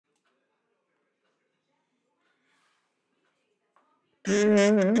Howdy!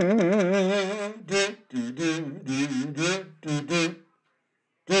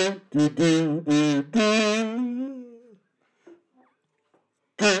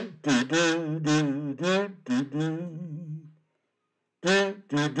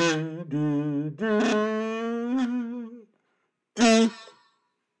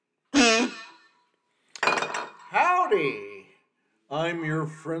 I'm your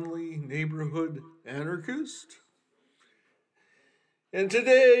friendly neighborhood anarchist, and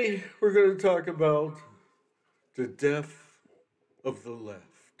today we're going to talk about the death of the left.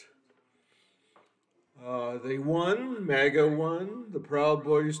 They won, MAGA won, the Proud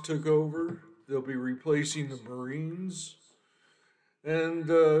Boys took over, they'll be replacing the Marines, and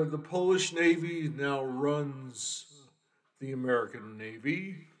the Polish Navy now runs the American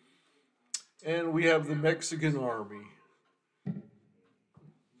Navy, and we have the Mexican Army.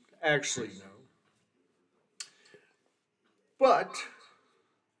 Actually, no. But,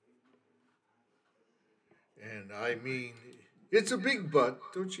 and I mean, it's a big but.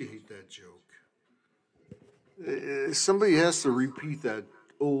 Don't you hate that joke? Somebody has to repeat that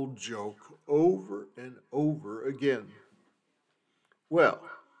old joke over and over again. Well,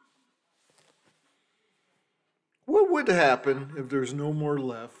 what would happen if there's no more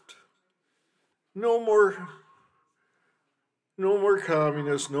left? No more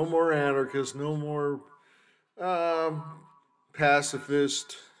communists, no more anarchists, no more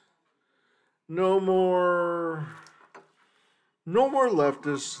pacifist, no more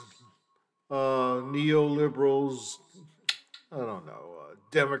leftists, neoliberals, I don't know,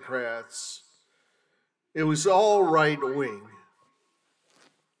 Democrats. It was all right wing.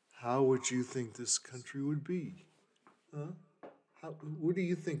 How would you think this country would be? Huh? What do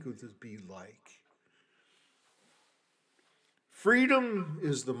you think would this be like? Freedom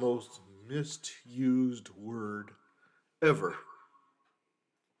is the most misused word ever.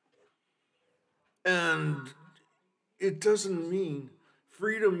 And it doesn't mean,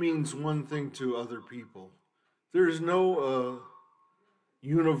 freedom means one thing to other people. There's no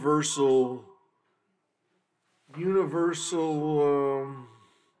universal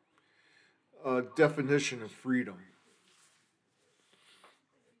definition of freedom.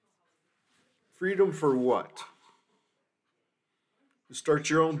 Freedom for what? To start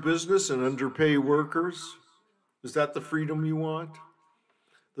your own business and underpay workers? Is that the freedom you want?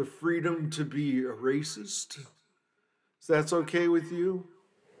 The freedom to be a racist? Is that okay with you?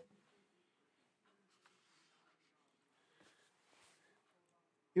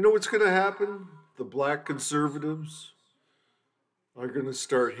 You know what's going to happen? The black conservatives are going to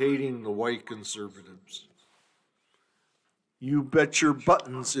start hating the white conservatives. You bet your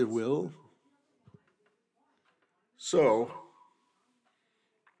buttons it will. So,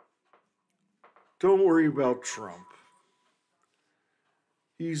 don't worry about Trump.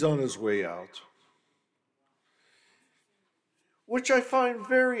 He's on his way out. Which I find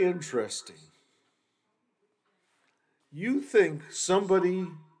very interesting. You think somebody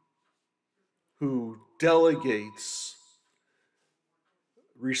who delegates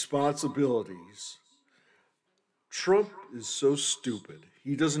responsibilities, Trump is so stupid.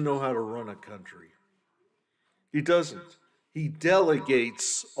 He doesn't know how to run a country. He doesn't. He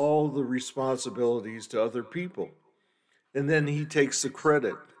delegates all the responsibilities to other people, and then he takes the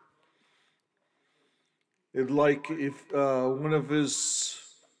credit. It's like if one of his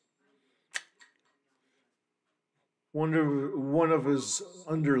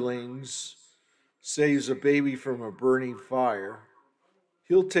underlings saves a baby from a burning fire,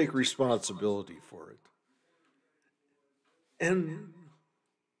 he'll take responsibility for it. And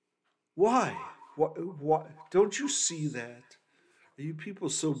why? Why? Don't you see that? Are you people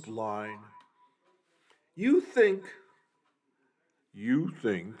so blind? You think,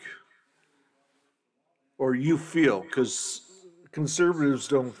 or you feel, because conservatives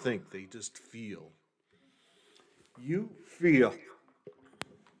don't think, they just feel. You feel.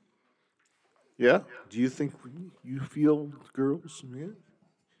 Yeah? Do you think you feel, girls? Yeah?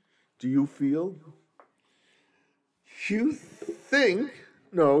 Do you feel? You think,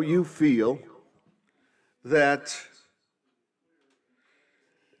 no, you feel that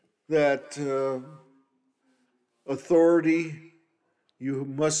authority, you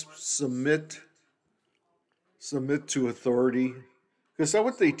must submit to authority, because that's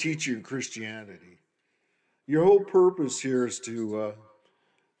what they teach you in Christianity. Your whole purpose here is to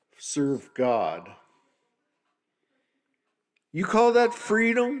serve God. You call that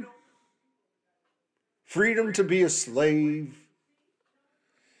freedom? Freedom to be a slave?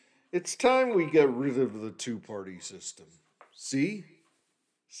 It's time we get rid of the two-party system. See?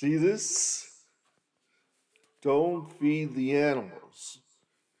 See this? Don't feed the animals.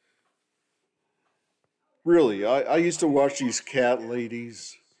 Really, I used to watch these cat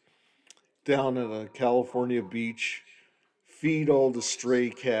ladies down at a California beach feed all the stray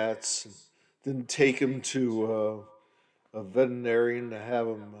cats, and then take them to a veterinarian to have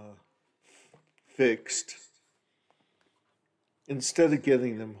them fixed instead of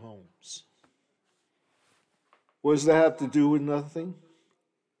getting them homes. What does that have to do with nothing?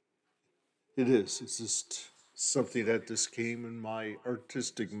 It is. It's just something that just came in my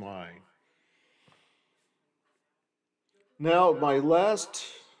artistic mind. Now, my last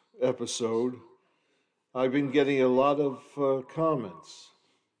episode, I've been getting a lot of comments.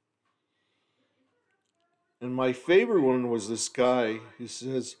 And my favorite one was this guy who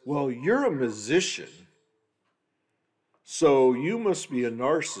says, "Well, you're a musician, so you must be a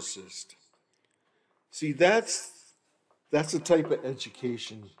narcissist." See, that's the type of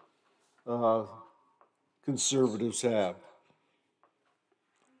education uh, conservatives have.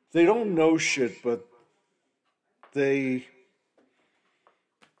 They don't know shit, but they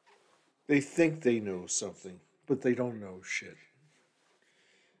they think they know something, but they don't know shit.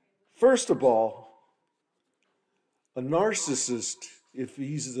 First of all, a narcissist, if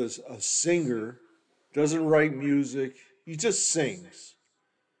he's a singer, doesn't write music, he just sings.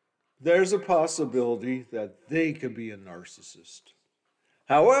 There's a possibility that they could be a narcissist.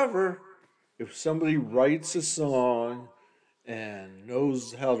 However, if somebody writes a song and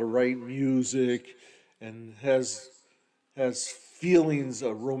knows how to write music and has feelings,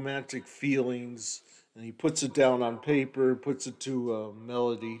 romantic feelings, and he puts it down on paper, puts it to a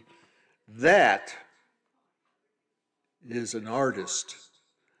melody, that is an artist.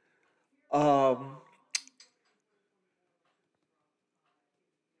 Um,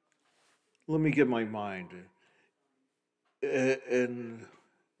 Let me get my mind. And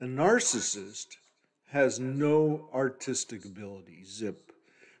a narcissist has no artistic ability, zip.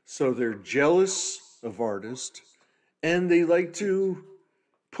 So they're jealous of artists and they like to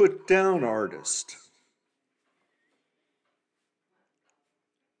put down artists.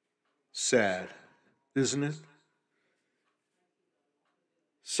 Sad, isn't it?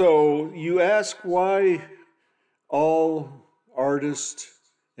 So you ask why all artists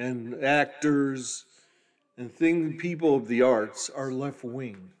and actors and people of the arts are left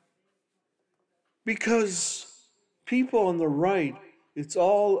wing. Because people on the right, it's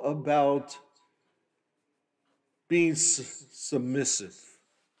all about being submissive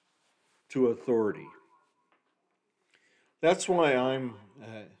to authority. That's why I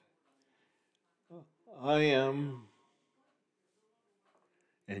am,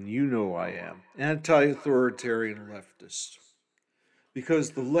 and you know I am, anti-authoritarian leftist.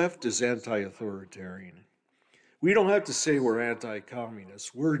 Because the left is anti-authoritarian. We don't have to say we're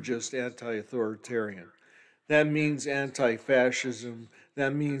anti-communist. We're just anti-authoritarian. That means anti-fascism.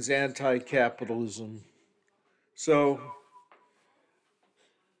 That means anti-capitalism. So,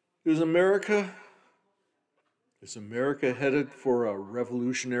 is America headed for a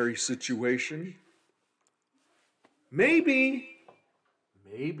revolutionary situation? Maybe.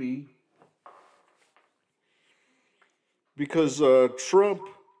 Maybe. Because Trump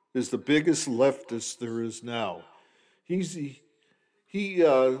is the biggest leftist there is now. He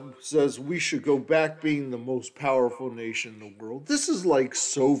says we should go back being the most powerful nation in the world. This is like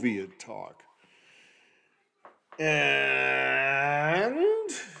Soviet talk. And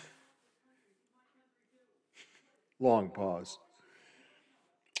long pause.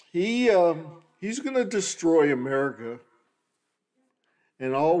 He's going to destroy America,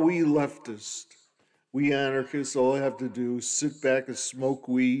 and all we leftists, we anarchists, all have to do is sit back and smoke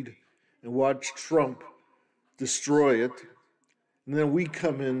weed and watch Trump destroy it, and then we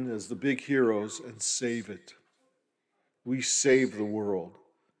come in as the big heroes and save it. We save the world.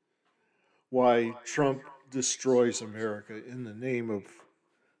 Why Trump destroys America in the name of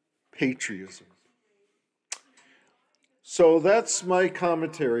patriotism. So that's my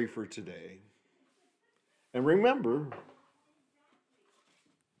commentary for today. And remember,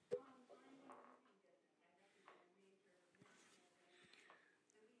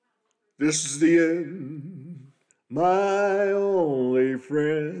 this is the end, my only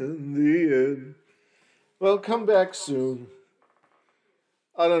friend, the end. Well, come back soon.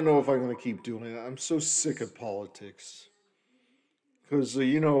 I don't know if I'm going to keep doing it. I'm so sick of politics. Because,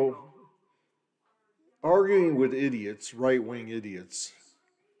 arguing with idiots, right wing idiots,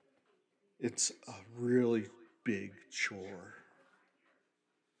 it's a really big chore.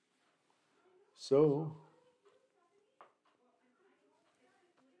 So,